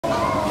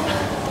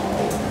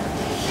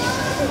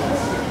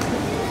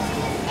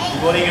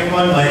Good morning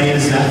everyone, my name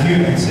is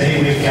Matthew and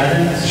today we've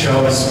gathered to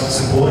show us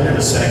support and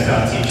respect for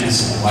our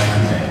teachers Wai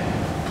Kru.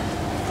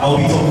 I will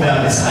be talking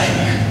about Ms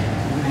Heidi.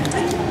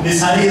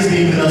 Ms Heidi has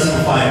been with us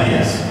for 5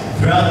 years.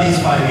 Throughout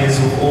these 5 years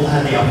we've all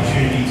had the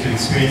opportunity to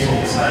experience what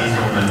Ms Heidi is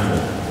known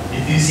for: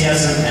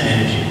 enthusiasm and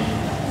energy.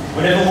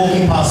 Whenever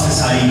walking past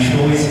Ms Heidi, you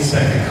should always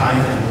expect a kind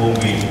and warm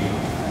greeting.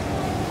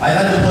 I've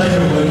had the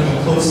pleasure of working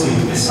closely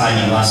with Ms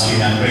Heidi last year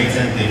in our grade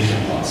 10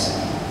 leadership class.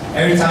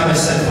 Every time I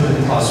stepped foot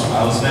in the classroom,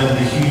 I was met with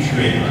a huge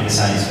grin on Ms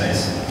Heidi's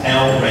face,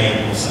 hail,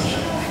 rain, or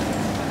sunshine.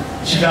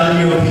 She valued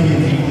your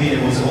opinion deeply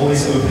and was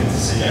always open to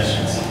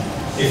suggestions.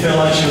 It felt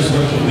like she was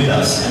working with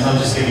us and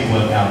not just giving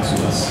work out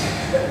to us.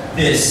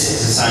 This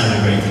is a sign of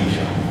a great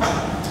teacher.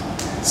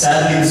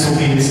 Sadly, this will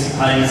be Ms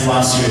Heidi's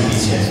last year at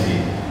BCSB.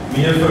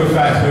 We know for a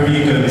fact, wherever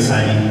you go, Ms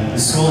Heidi, the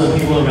school and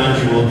people around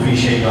you will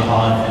appreciate your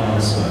hard and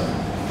honest work.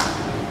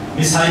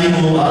 Ms Heidi,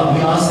 we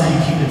ask that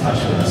you keep in touch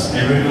with us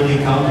and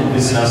regularly come and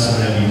visit us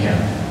whenever you can.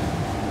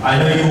 I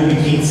know you will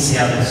be keen to see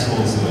how the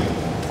school is doing.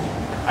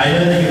 I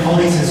know that your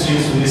colleagues and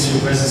students will miss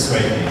your presence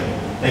greatly.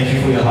 Thank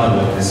you for your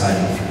hard work, Ms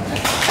Heidi.